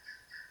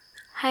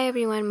Hi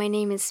everyone, my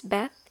name is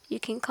Beth. You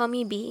can call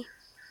me B.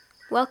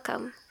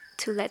 Welcome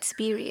to Let's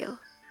Be Real.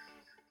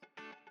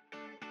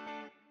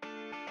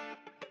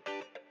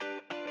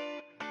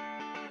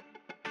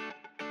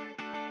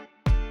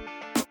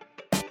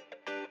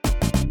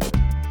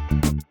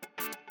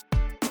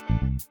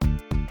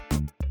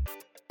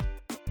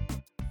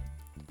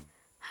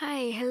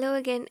 Hi, hello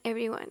again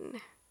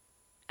everyone.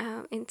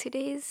 In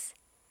today's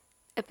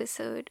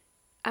episode,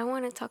 I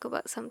want to talk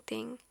about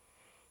something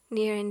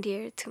near and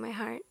dear to my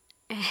heart,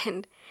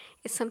 and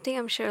it's something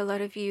I'm sure a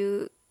lot of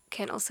you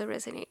can also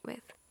resonate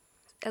with.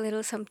 A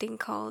little something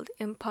called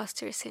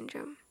imposter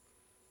syndrome.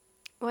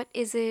 What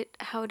is it?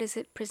 How does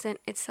it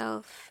present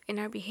itself in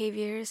our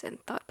behaviors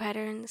and thought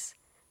patterns?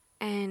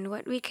 And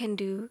what we can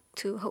do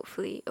to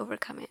hopefully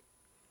overcome it.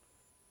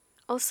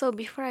 Also,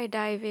 before I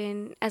dive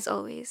in, as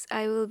always,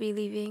 I will be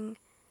leaving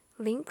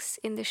links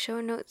in the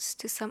show notes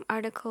to some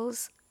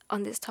articles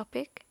on this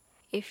topic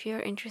if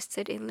you're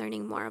interested in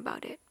learning more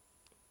about it.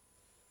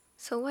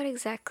 So, what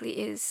exactly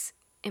is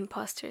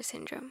imposter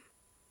syndrome?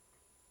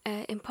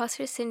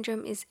 Imposter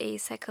syndrome is a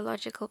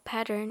psychological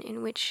pattern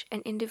in which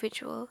an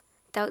individual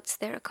doubts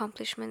their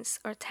accomplishments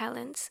or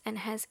talents and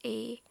has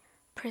a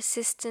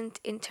persistent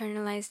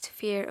internalized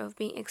fear of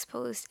being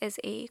exposed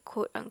as a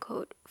quote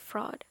unquote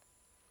fraud.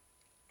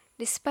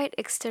 Despite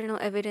external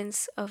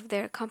evidence of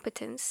their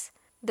competence,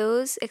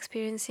 those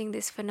experiencing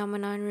this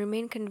phenomenon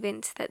remain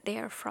convinced that they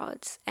are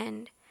frauds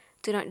and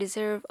do not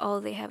deserve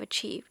all they have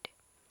achieved.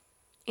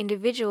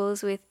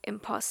 Individuals with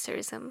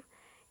imposterism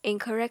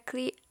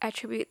incorrectly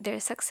attribute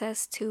their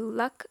success to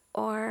luck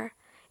or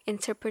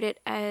interpret it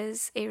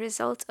as a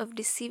result of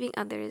deceiving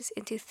others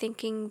into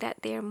thinking that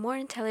they are more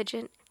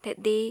intelligent than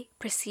they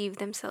perceive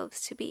themselves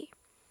to be.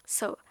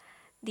 So,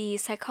 the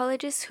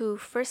psychologists who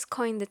first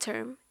coined the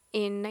term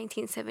in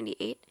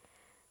 1978,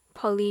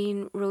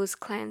 Pauline Rose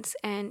Clance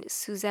and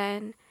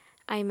Suzanne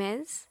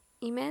Imes,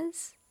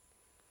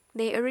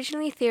 they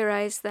originally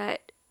theorized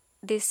that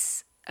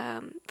this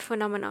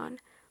phenomenon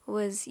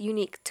was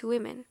unique to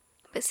women.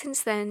 But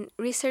since then,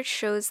 research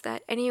shows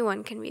that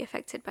anyone can be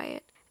affected by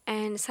it.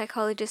 And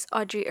psychologist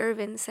Audrey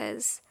Irvin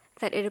says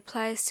that it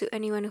applies to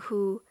anyone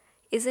who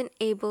isn't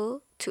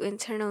able to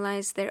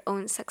internalize their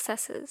own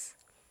successes.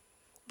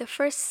 The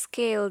first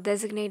scale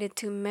designated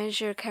to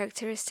measure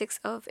characteristics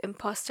of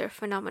imposter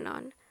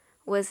phenomenon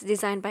was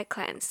designed by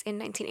Clance in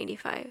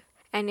 1985,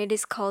 and it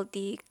is called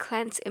the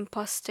Clance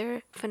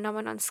Imposter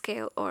Phenomenon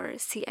Scale, or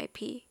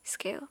CIP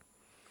scale.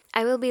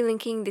 I will be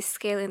linking this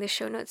scale in the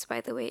show notes, by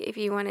the way, if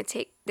you want to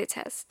take the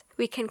test.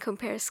 We can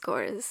compare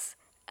scores.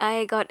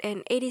 I got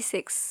an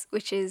 86,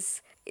 which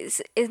is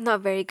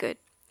not very good,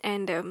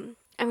 and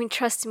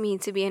trust me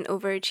to be an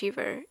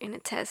overachiever in a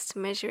test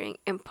measuring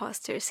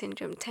imposter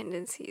syndrome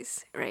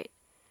tendencies, right?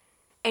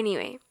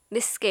 Anyway,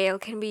 this scale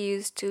can be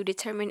used to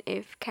determine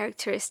if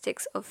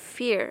characteristics of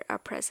fear are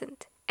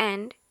present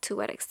and to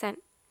what extent.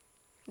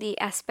 The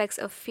aspects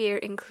of fear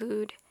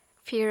include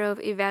fear of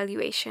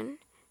evaluation,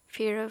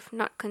 fear of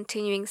not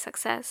continuing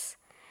success,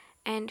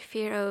 and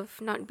fear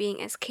of not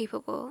being as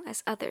capable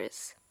as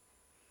others.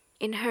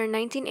 In her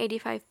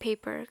 1985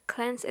 paper,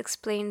 Clance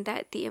explained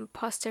that the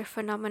imposter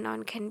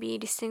phenomenon can be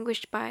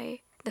distinguished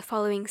by the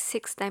following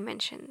 6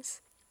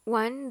 dimensions.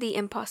 1. The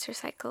imposter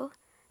cycle,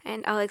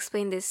 and I'll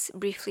explain this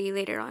briefly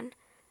later on.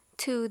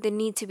 2. The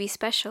need to be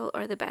special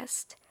or the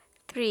best.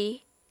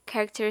 3.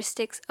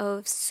 Characteristics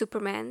of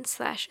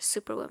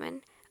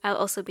Superman/Superwoman. I'll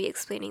also be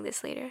explaining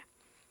this later.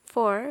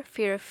 4.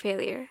 Fear of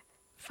failure.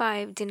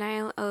 5.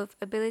 Denial of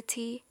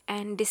ability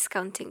and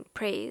discounting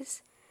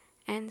praise.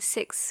 And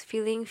 6.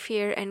 Feeling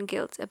fear and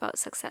guilt about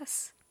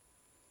success.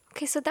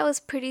 Okay, so that was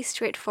pretty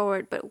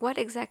straightforward, but what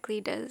exactly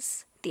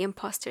does the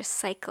imposter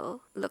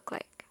cycle look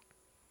like?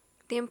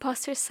 The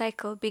imposter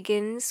cycle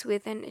begins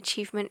with an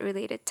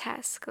achievement-related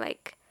task,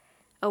 like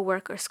a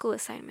work or school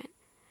assignment.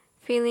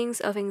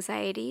 Feelings of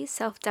anxiety,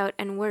 self-doubt,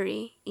 and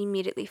worry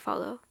immediately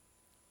follow.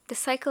 The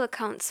cycle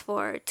accounts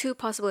for 2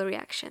 possible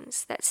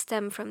reactions that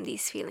stem from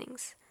these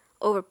feelings: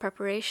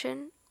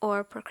 over-preparation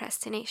or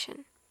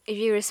procrastination. If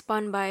you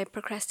respond by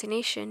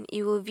procrastination,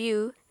 you will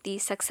view the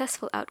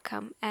successful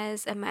outcome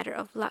as a matter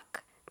of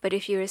luck. But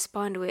if you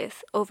respond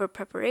with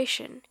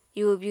over-preparation,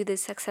 you will view the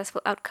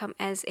successful outcome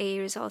as a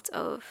result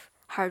of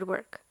hard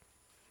work.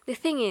 The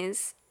thing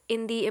is,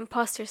 in the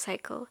imposter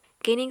cycle,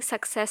 gaining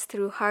success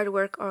through hard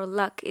work or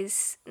luck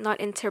is not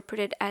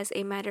interpreted as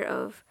a matter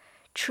of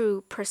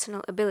true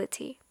personal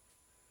ability.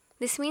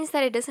 This means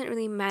that it doesn't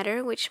really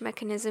matter which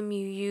mechanism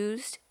you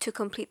used to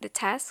complete the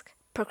task,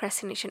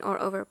 procrastination or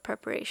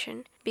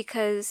over-preparation,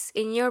 because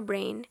in your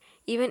brain,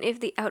 even if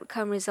the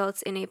outcome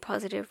results in a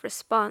positive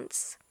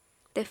response,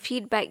 the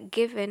feedback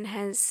given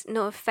has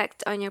no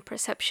effect on your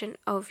perception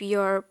of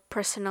your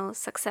personal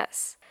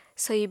success.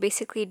 So you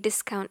basically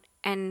discount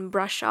and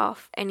brush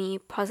off any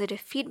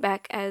positive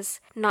feedback as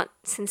not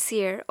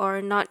sincere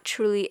or not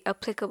truly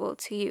applicable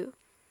to you.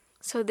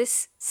 So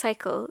this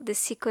cycle, this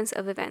sequence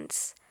of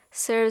events,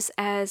 serves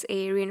as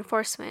a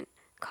reinforcement,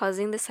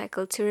 causing the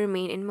cycle to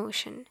remain in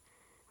motion.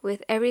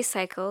 With every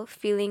cycle,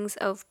 feelings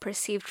of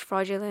perceived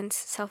fraudulence,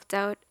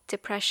 self-doubt,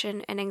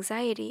 depression, and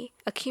anxiety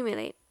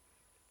accumulate.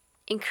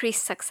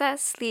 Increased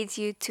success leads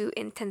you to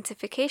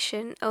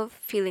intensification of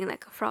feeling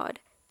like a fraud.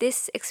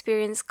 This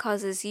experience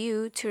causes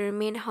you to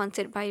remain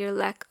haunted by your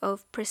lack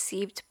of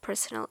perceived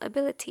personal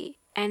ability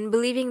and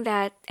believing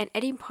that at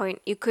any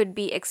point you could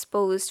be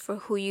exposed for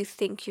who you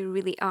think you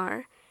really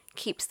are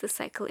keeps the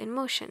cycle in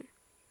motion.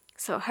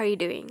 So, how are you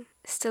doing?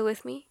 Still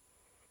with me?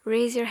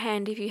 Raise your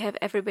hand if you have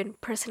ever been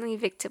personally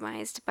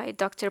victimized by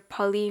Dr.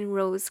 Pauline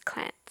Rose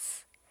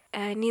Clance.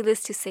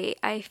 Needless to say,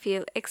 I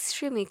feel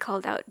extremely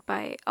called out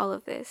by all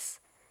of this.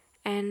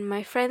 And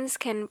my friends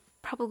can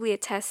probably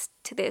attest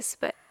to this,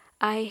 but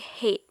I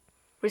hate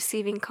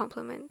receiving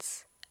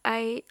compliments.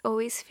 I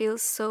always feel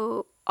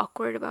so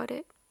awkward about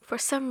it. For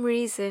some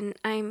reason,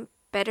 I'm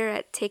better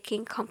at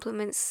taking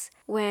compliments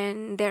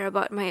when they're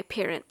about my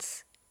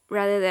appearance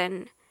rather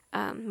than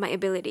my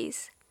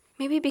abilities.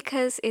 Maybe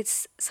because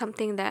it's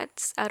something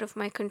that's out of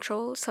my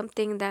control,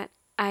 something that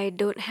I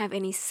don't have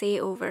any say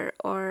over,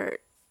 or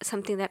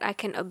something that I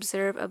can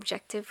observe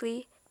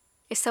objectively.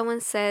 If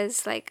someone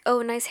says like,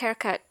 "Oh, nice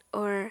haircut,"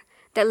 or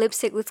 "that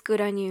lipstick looks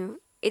good on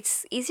you,"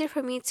 it's easier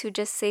for me to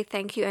just say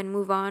thank you and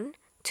move on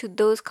to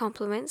those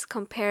compliments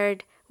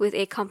compared with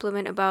a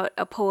compliment about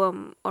a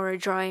poem or a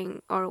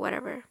drawing or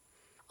whatever.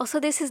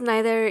 Also, this is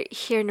neither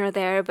here nor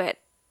there, but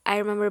I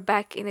remember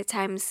back in the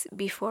times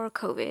before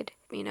COVID,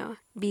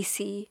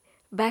 BC,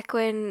 back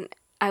when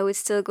I would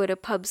still go to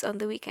pubs on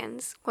the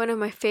weekends. One of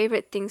my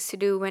favorite things to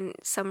do when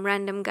some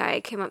random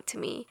guy came up to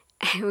me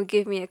and would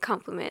give me a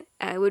compliment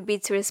would be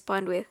to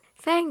respond with,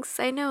 "Thanks,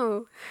 I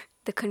know."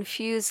 The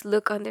confused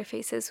look on their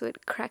faces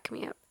would crack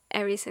me up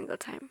every single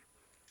time.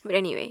 But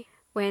anyway,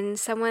 when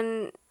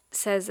someone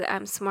says that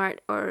I'm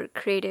smart or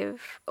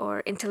creative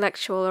or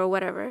intellectual or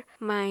whatever,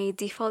 my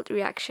default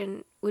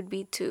reaction would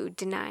be to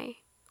deny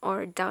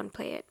or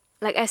downplay it.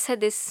 Like I said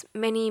this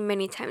many,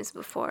 many times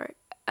before.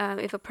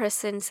 If a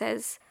person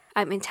says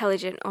I'm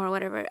intelligent or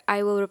whatever,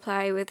 I will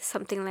reply with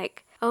something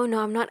like, "Oh no,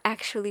 I'm not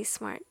actually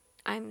smart.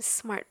 I'm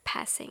smart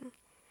passing.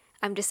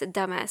 I'm just a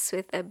dumbass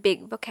with a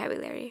big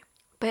vocabulary."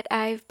 But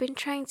I've been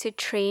trying to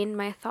train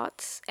my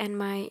thoughts and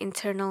my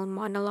internal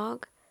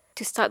monologue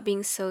to stop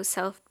being so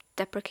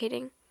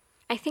self-deprecating.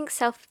 I think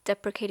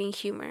self-deprecating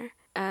humor,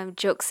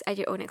 jokes at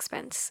your own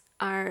expense,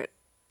 are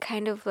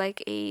kind of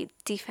like a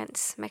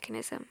defense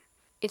mechanism.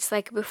 It's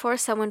like before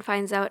someone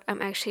finds out I'm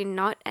actually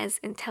not as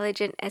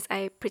intelligent as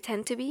I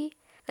pretend to be,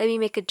 let me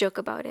make a joke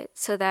about it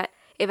so that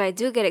if I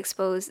do get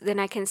exposed, then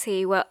I can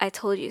say, "Well, I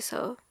told you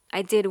so.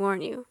 I did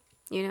warn you,"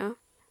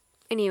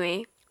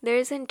 Anyway, there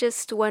isn't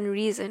just one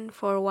reason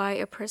for why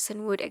a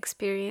person would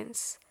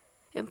experience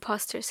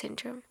imposter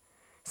syndrome.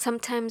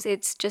 Sometimes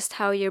it's just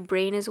how your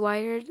brain is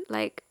wired,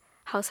 like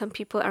how some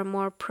people are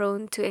more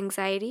prone to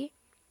anxiety.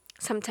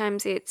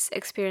 Sometimes it's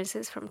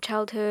experiences from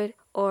childhood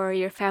or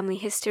your family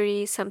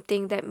history,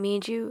 something that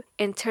made you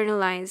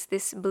internalize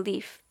this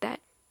belief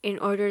that in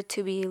order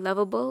to be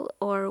lovable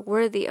or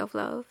worthy of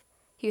love,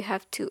 you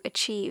have to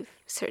achieve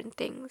certain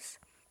things.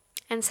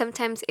 And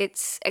sometimes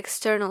it's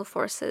external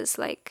forces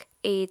like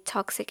a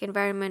toxic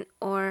environment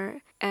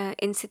or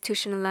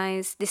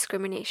institutionalized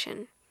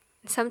discrimination.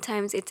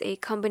 Sometimes it's a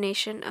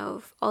combination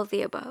of all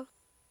the above.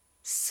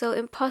 So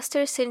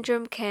imposter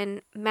syndrome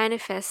can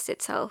manifest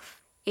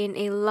itself in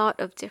a lot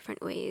of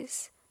different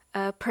ways.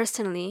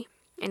 Personally,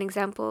 an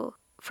example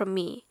from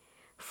me,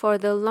 for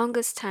the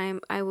longest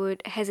time I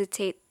would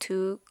hesitate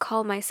to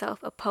call myself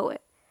a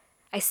poet.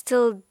 I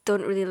still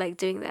don't really like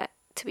doing that,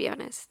 to be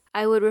honest.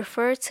 I would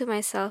refer to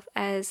myself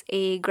as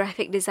a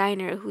graphic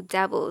designer who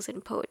dabbles in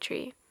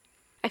poetry.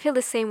 I feel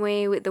the same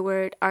way with the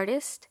word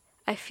artist.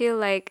 I feel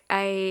like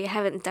I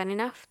haven't done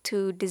enough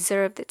to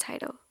deserve the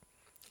title.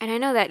 And I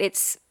know that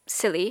it's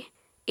silly.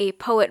 A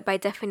poet, by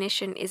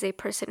definition, is a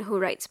person who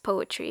writes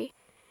poetry.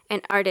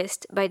 An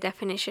artist, by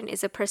definition,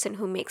 is a person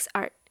who makes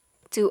art.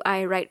 Do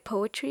I write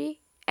poetry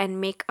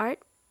and make art?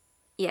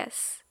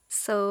 Yes.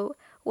 So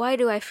why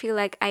do I feel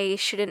like I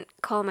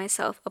shouldn't call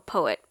myself a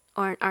poet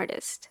or an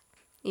artist?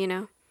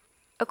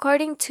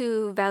 According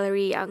to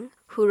Valerie Young,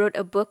 who wrote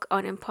a book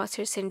on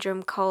imposter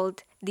syndrome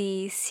called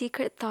The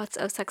Secret Thoughts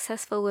of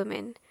Successful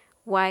Women,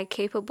 Why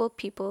Capable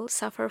People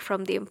Suffer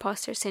from the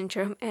Imposter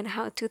Syndrome and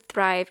How to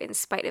Thrive in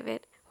Spite of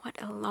It. What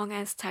a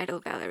long-ass title,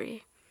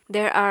 Valerie.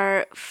 There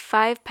are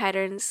 5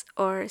 patterns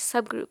or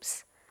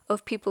subgroups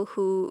of people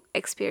who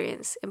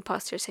experience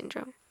imposter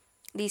syndrome.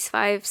 These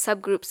 5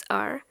 subgroups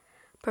are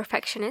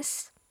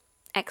perfectionists,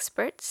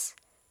 experts,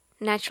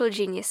 natural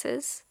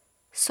geniuses,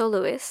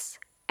 soloists,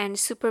 and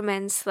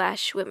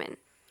supermen/women.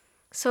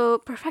 So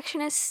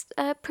perfectionists,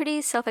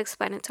 pretty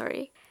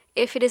self-explanatory.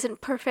 If it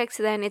isn't perfect,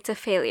 then it's a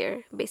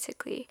failure,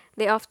 basically.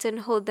 They often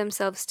hold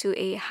themselves to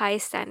a high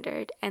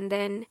standard, and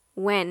then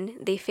when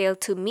they fail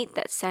to meet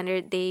that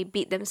standard, they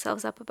beat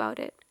themselves up about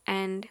it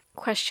and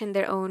question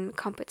their own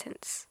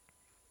competence.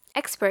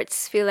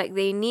 Experts feel like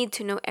they need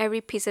to know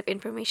every piece of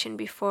information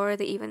before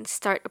they even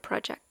start a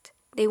project.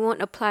 They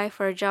won't apply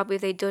for a job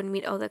if they don't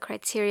meet all the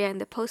criteria in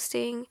the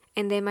posting,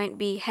 and they might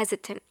be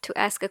hesitant to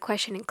ask a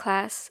question in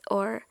class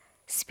or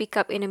speak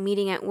up in a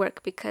meeting at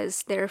work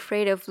because they're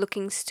afraid of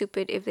looking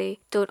stupid if they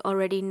don't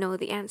already know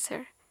the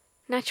answer.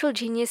 Natural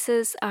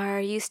geniuses are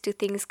used to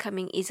things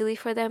coming easily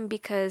for them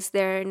because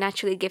they're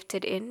naturally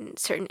gifted in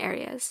certain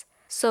areas.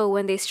 So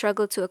when they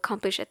struggle to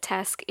accomplish a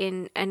task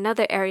in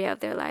another area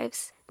of their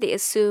lives, they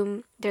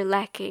assume they're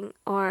lacking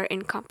or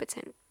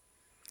incompetent.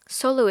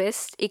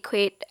 Soloists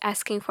equate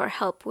asking for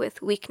help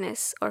with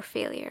weakness or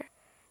failure.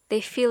 They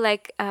feel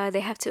like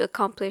they have to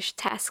accomplish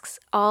tasks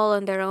all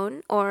on their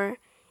own or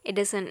it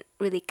doesn't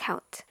really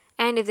count.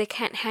 And if they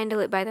can't handle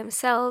it by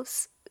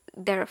themselves,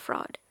 they're a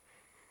fraud.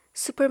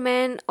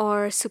 Supermen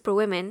or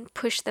superwomen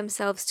push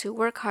themselves to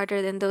work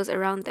harder than those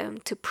around them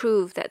to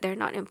prove that they're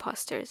not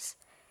imposters.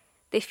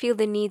 They feel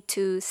the need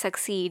to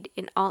succeed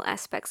in all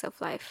aspects of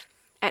life,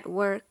 at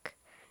work,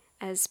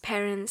 as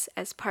parents,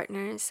 as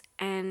partners,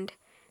 and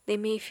they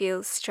may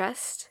feel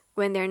stressed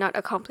when they're not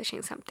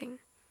accomplishing something.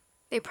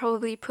 They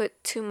probably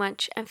put too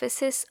much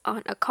emphasis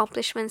on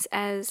accomplishments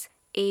as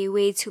a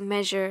way to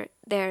measure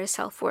their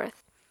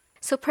self-worth.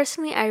 So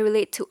personally, I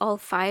relate to all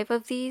 5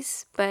 of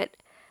these, but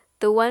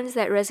the ones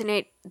that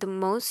resonate the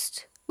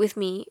most with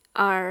me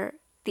are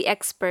the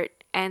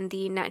expert and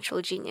the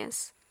natural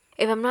genius.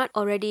 If I'm not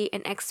already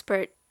an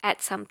expert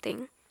at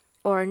something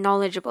or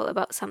knowledgeable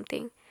about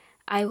something,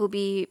 I will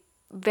be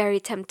very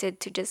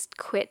tempted to just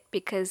quit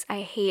because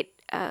I hate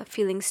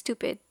feeling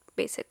stupid,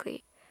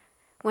 basically.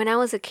 When I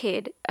was a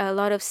kid, a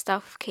lot of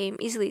stuff came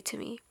easily to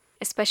me,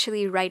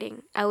 especially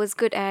writing. I was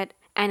good at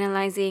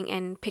analyzing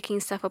and picking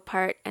stuff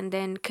apart and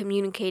then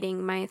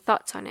communicating my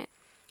thoughts on it.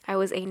 I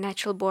was a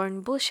natural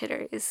born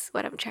bullshitter, is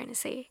what I'm trying to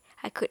say.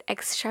 I could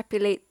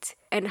extrapolate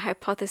and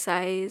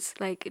hypothesize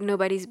like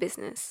nobody's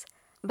business.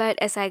 But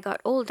as I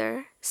got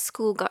older,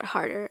 school got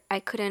harder. I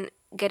couldn't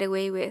get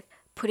away with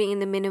putting in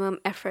the minimum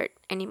effort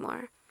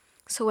anymore.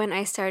 So when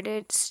I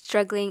started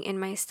struggling in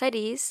my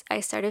studies, I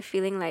started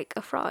feeling like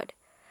a fraud.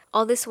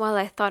 All this while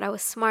I thought I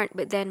was smart,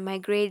 but then my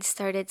grades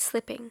started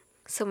slipping.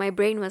 So my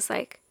brain was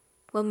like,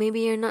 well, maybe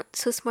you're not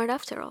so smart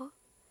after all.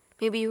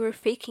 Maybe you were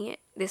faking it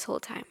this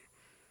whole time.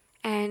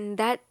 And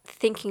that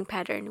thinking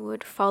pattern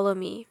would follow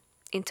me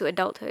into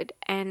adulthood.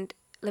 And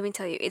let me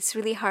tell you, it's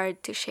really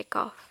hard to shake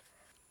off.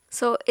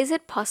 So is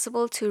it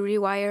possible to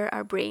rewire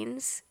our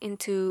brains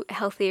into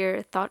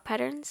healthier thought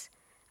patterns?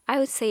 I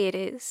would say it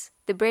is.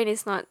 The brain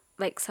is not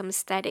like some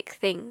static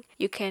thing.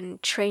 You can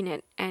train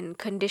it and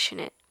condition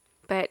it,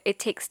 but it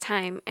takes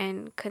time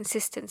and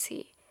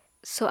consistency.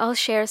 So I'll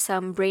share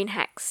some brain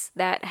hacks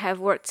that have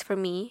worked for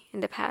me in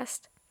the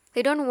past.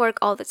 They don't work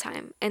all the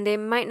time, and they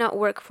might not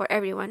work for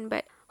everyone,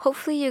 but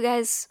hopefully you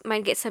guys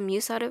might get some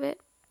use out of it.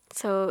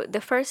 So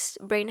the first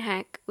brain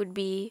hack would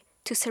be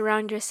to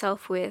surround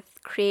yourself with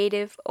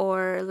creative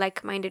or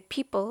like-minded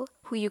people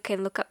who you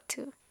can look up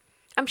to.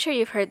 I'm sure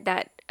you've heard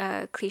that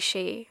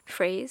cliche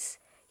phrase,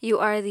 you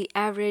are the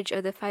average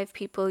of the 5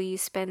 people you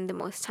spend the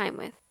most time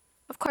with.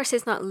 Of course,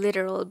 it's not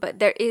literal, but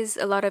there is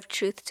a lot of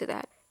truth to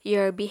that.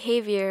 Your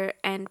behavior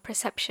and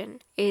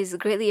perception is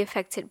greatly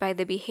affected by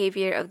the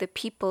behavior of the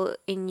people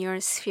in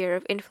your sphere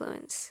of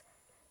influence.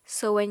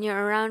 So when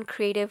you're around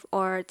creative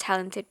or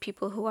talented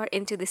people who are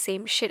into the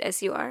same shit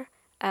as you are,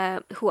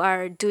 who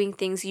are doing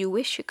things you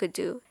wish you could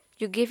do,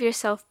 you give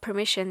yourself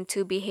permission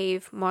to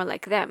behave more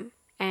like them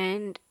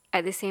and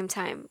at the same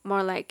time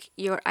more like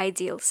your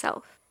ideal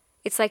self.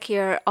 It's like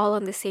you're all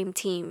on the same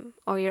team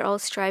or you're all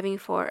striving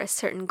for a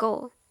certain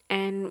goal.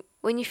 And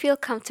when you feel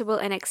comfortable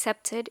and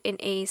accepted in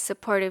a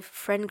supportive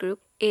friend group,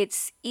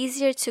 it's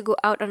easier to go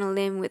out on a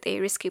limb with a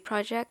risky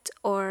project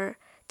or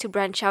to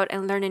branch out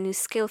and learn a new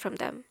skill from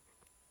them.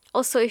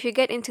 Also, if you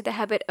get into the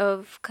habit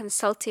of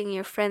consulting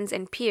your friends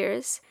and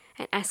peers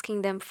and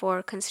asking them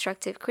for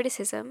constructive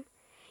criticism,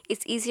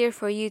 it's easier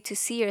for you to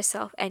see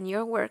yourself and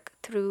your work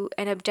through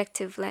an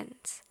objective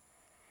lens.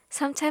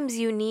 Sometimes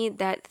you need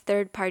that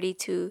third party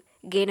to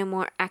gain a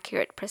more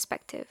accurate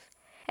perspective,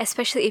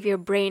 especially if your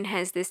brain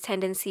has this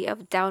tendency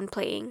of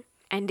downplaying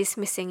and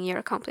dismissing your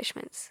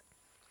accomplishments.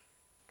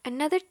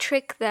 Another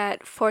trick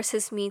that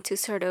forces me to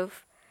sort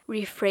of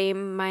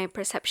reframe my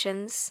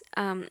perceptions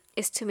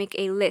is to make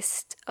a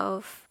list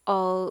of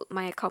all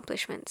my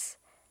accomplishments.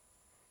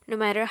 No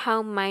matter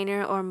how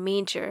minor or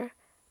major,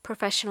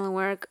 professional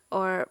work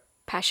or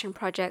passion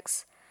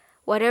projects,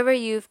 whatever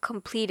you've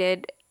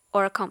completed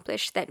or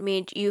accomplished that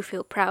made you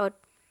feel proud,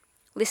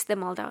 list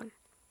them all down.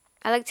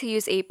 I like to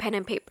use a pen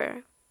and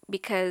paper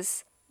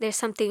because there's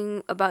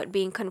something about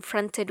being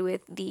confronted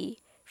with the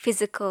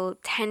physical,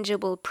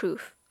 tangible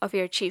proof of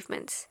your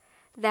achievements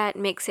that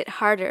makes it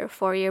harder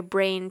for your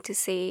brain to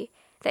say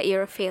that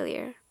you're a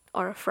failure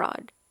or a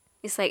fraud.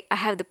 It's like, I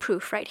have the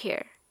proof right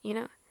here, you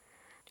know?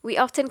 We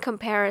often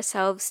compare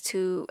ourselves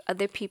to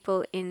other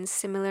people in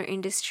similar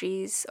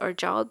industries or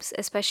jobs,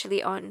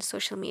 especially on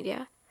social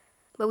media.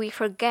 But we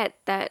forget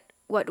that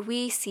what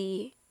we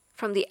see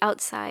from the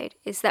outside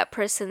is that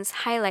person's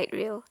highlight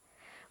reel.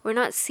 We're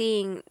not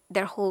seeing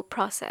their whole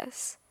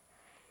process.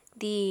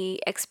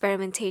 the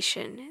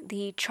experimentation,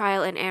 the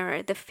trial and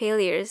error, the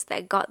failures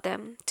that got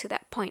them to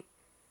that point.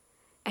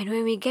 And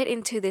when we get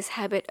into this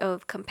habit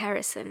of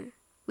comparison,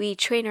 we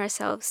train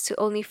ourselves to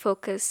only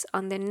focus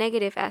on the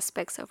negative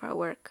aspects of our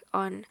work,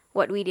 on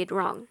what we did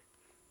wrong.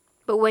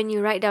 But when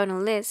you write down a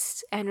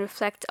list and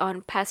reflect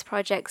on past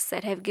projects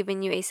that have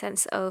given you a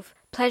sense of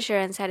pleasure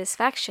and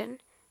satisfaction,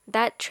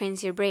 that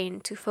trains your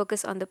brain to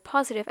focus on the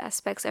positive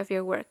aspects of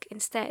your work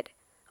instead,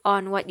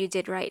 on what you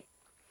did right.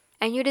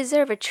 And you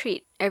deserve a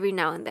treat every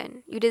now and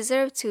then. You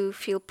deserve to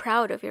feel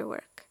proud of your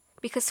work,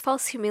 because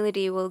false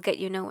humility will get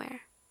you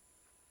nowhere.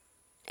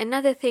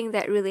 Another thing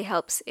that really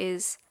helps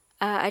is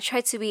I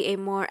try to be a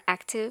more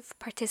active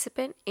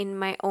participant in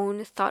my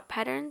own thought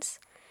patterns.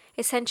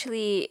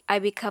 Essentially, I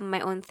become my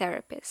own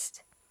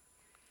therapist.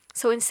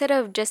 So instead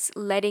of just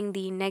letting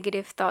the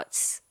negative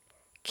thoughts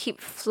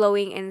keep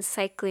flowing and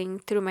cycling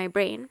through my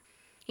brain,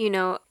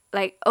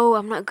 like, oh,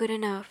 I'm not good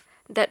enough,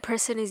 that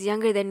person is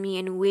younger than me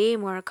and way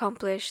more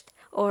accomplished,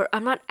 or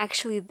I'm not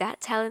actually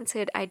that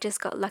talented, I just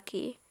got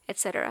lucky,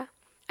 etc.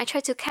 I try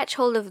to catch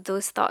hold of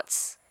those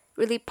thoughts,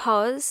 really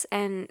pause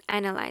and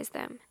analyze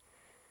them.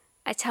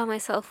 I tell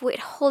myself, wait,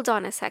 hold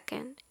on a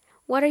second.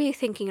 What are you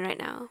thinking right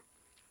now?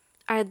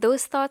 Are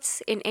those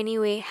thoughts in any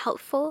way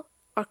helpful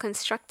or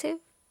constructive?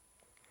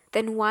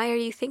 Then why are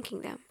you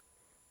thinking them?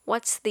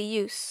 What's the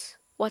use?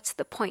 What's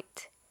the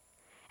point?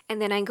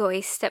 And then I go a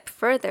step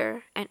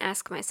further and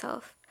ask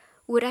myself,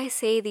 would I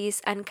say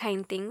these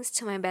unkind things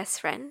to my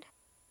best friend?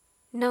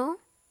 No?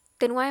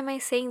 Then why am I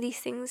saying these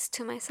things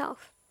to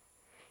myself?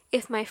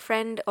 If my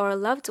friend or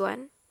loved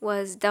one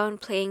was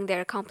downplaying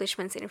their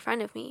accomplishments in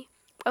front of me,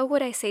 what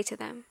would I say to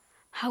them?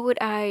 How would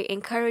I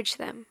encourage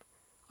them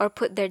or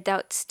put their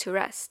doubts to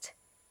rest?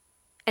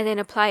 And then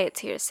apply it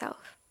to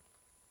yourself.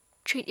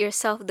 Treat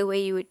yourself the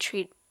way you would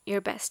treat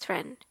your best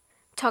friend.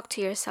 Talk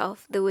to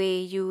yourself the way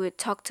you would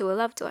talk to a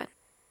loved one.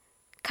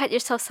 Cut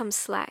yourself some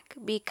slack.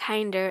 Be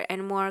kinder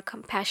and more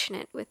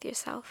compassionate with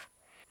yourself.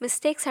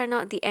 Mistakes are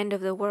not the end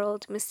of the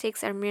world.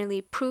 Mistakes are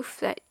merely proof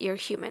that you're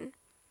human.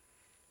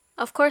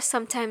 Of course,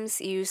 sometimes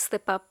you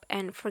slip up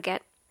and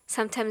forget.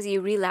 Sometimes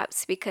you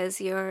relapse because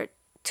you're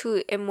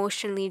too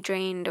emotionally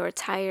drained or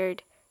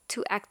tired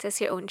to act as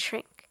your own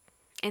shrink.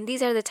 And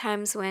these are the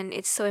times when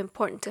it's so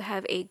important to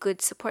have a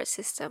good support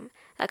system,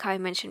 like how I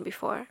mentioned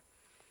before.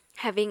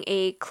 Having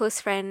a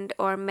close friend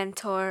or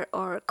mentor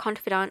or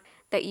confidant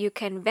that you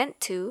can vent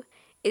to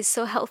is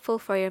so helpful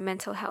for your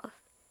mental health.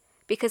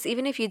 Because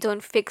even if you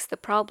don't fix the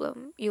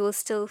problem, you will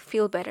still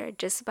feel better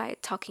just by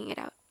talking it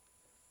out.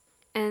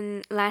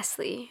 And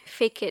lastly,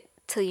 fake it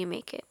till you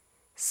make it.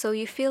 So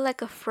you feel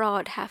like a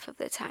fraud half of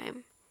the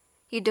time.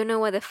 You don't know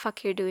what the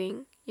fuck you're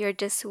doing. You're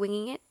just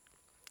winging it.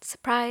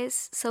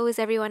 Surprise, so is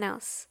everyone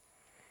else.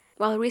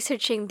 While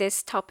researching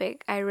this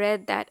topic, I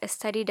read that a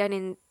study done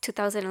in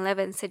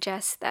 2011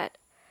 suggests that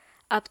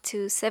up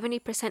to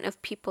 70%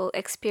 of people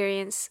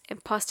experience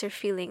imposter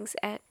feelings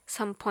at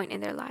some point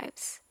in their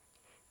lives.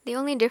 The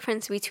only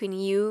difference between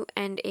you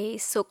and a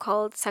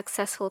so-called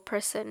successful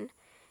person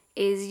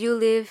is you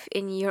live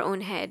in your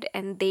own head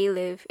and they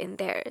live in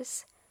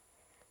theirs.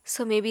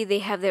 So maybe they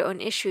have their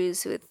own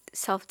issues with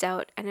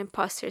self-doubt and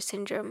imposter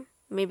syndrome.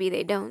 Maybe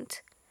they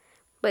don't.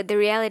 But the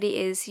reality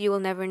is you will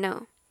never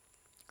know.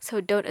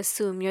 So don't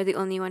assume you're the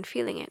only one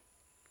feeling it.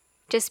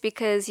 Just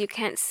because you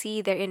can't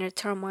see their inner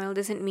turmoil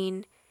doesn't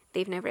mean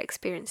they've never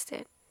experienced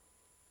it.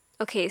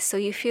 Okay, so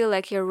you feel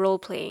like you're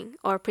role-playing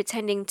or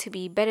pretending to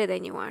be better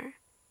than you are.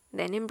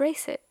 Then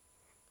embrace it.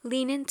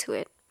 Lean into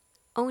it.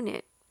 Own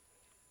it.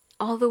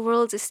 All the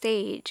world's a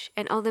stage,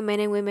 and all the men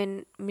and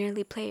women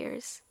merely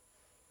players.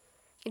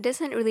 It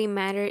doesn't really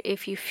matter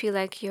if you feel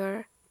like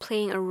you're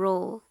playing a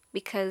role,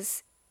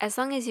 because as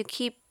long as you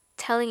keep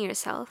telling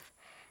yourself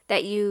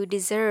that you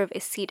deserve a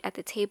seat at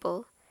the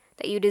table,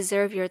 that you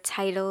deserve your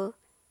title,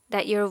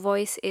 that your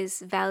voice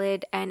is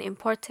valid and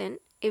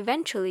important,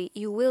 eventually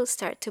you will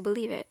start to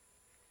believe it.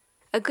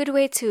 A good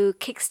way to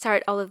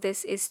kickstart all of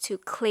this is to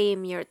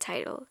claim your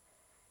title.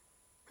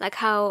 Like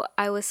how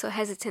I was so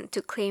hesitant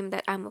to claim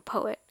that I'm a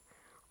poet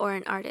or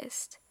an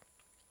artist.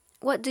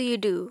 What do you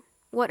do?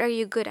 What are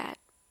you good at?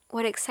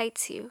 What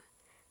excites you?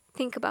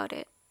 Think about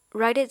it.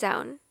 Write it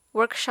down.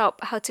 Workshop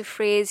how to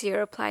phrase your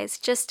replies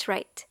just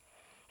right.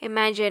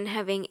 Imagine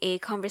having a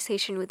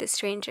conversation with a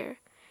stranger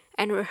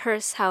and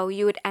rehearse how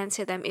you would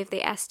answer them if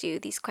they asked you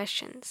these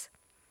questions.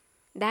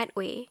 That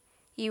way,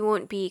 you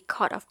won't be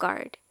caught off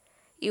guard.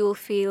 You will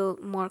feel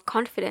more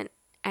confident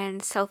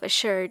and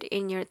self-assured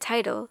in your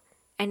title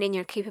and in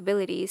your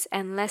capabilities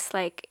and less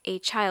like a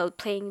child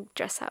playing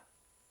dress up.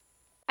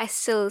 I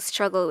still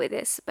struggle with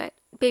this, but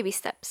baby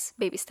steps,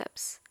 baby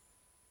steps.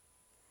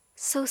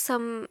 So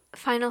some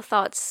final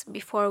thoughts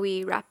before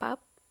we wrap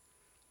up.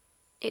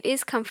 It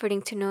is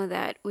comforting to know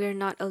that we're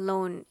not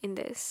alone in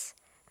this,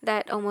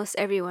 that almost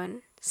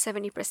everyone,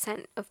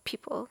 70% of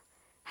people,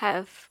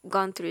 have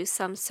gone through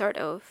some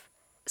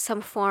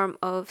form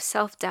of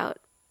self-doubt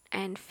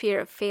and fear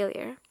of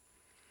failure.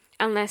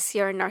 Unless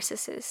you're a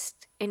narcissist,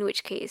 in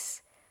which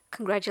case,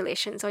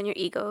 congratulations on your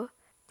ego.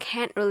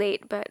 Can't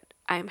relate, but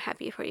I'm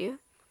happy for you.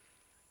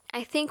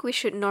 I think we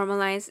should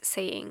normalize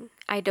saying,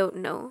 I don't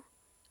know.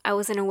 I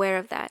wasn't aware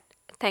of that.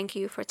 Thank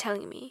you for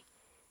telling me.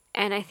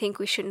 And I think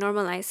we should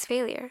normalize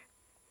failure.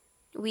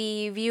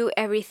 We view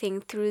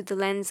everything through the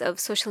lens of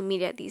social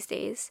media these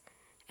days.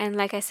 And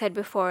like I said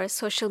before,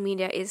 social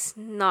media is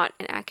not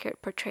an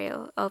accurate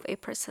portrayal of a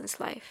person's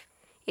life.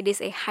 It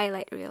is a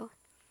highlight reel.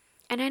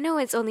 And I know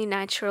it's only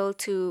natural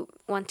to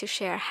want to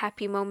share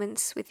happy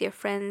moments with your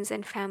friends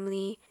and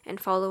family and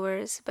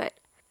followers, but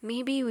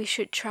maybe we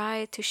should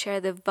try to share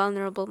the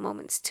vulnerable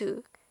moments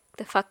too,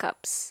 the fuck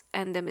ups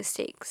and the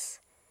mistakes.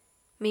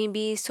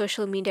 Maybe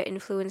social media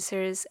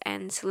influencers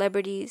and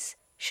celebrities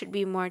should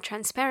be more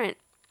transparent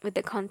with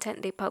the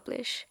content they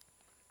publish.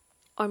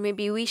 Or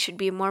maybe we should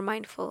be more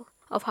mindful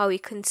of how we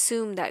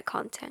consume that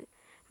content,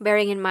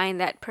 bearing in mind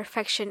that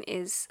perfection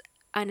is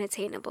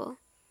unattainable.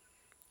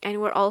 And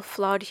we're all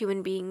flawed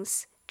human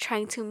beings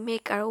trying to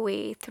make our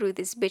way through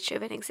this bitch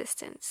of an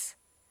existence.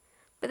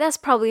 But that's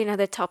probably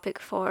another topic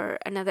for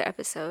another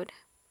episode.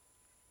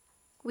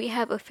 We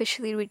have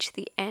officially reached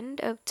the end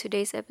of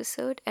today's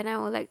episode, and I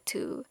would like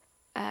to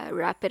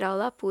wrap it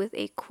all up with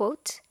a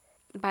quote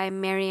by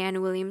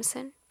Marianne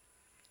Williamson.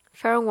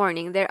 Fair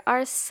warning, there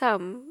are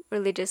some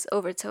religious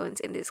overtones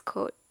in this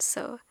quote,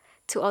 so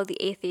to all the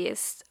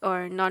atheists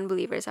or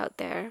non-believers out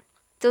there,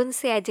 don't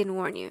say I didn't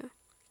warn you.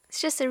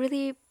 It's just a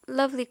really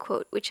lovely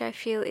quote which I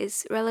feel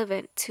is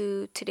relevant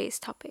to today's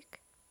topic.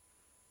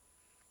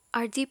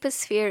 Our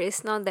deepest fear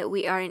is not that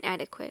we are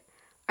inadequate.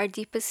 Our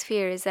deepest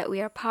fear is that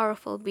we are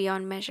powerful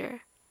beyond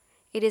measure.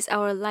 It is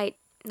our light,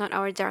 not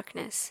our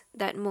darkness,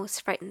 that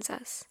most frightens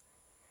us.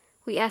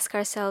 We ask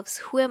ourselves,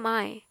 who am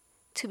I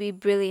to be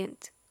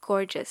brilliant,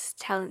 gorgeous,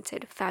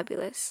 talented,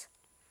 fabulous?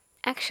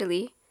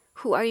 Actually,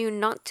 who are you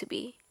not to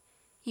be?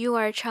 You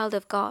are a child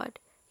of God.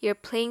 Your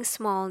playing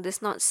small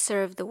does not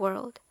serve the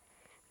world.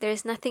 There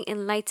is nothing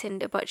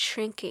enlightened about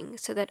shrinking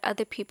so that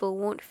other people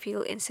won't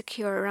feel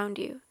insecure around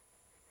you.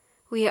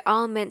 We are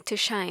all meant to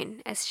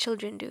shine as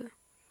children do.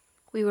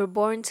 We were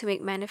born to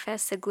make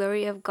manifest the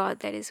glory of God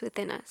that is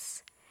within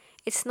us.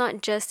 It's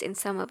not just in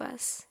some of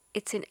us,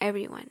 it's in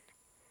everyone.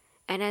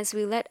 And as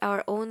we let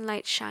our own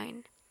light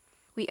shine,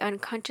 we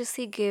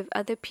unconsciously give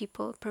other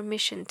people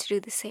permission to do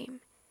the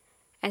same.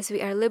 As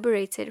we are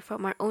liberated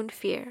from our own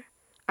fear,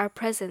 our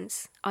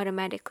presence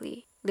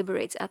automatically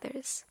liberates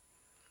others.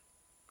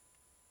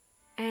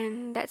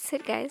 And that's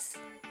it, guys.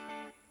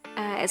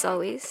 As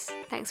always,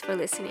 thanks for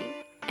listening,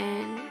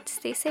 and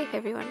stay safe,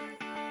 everyone.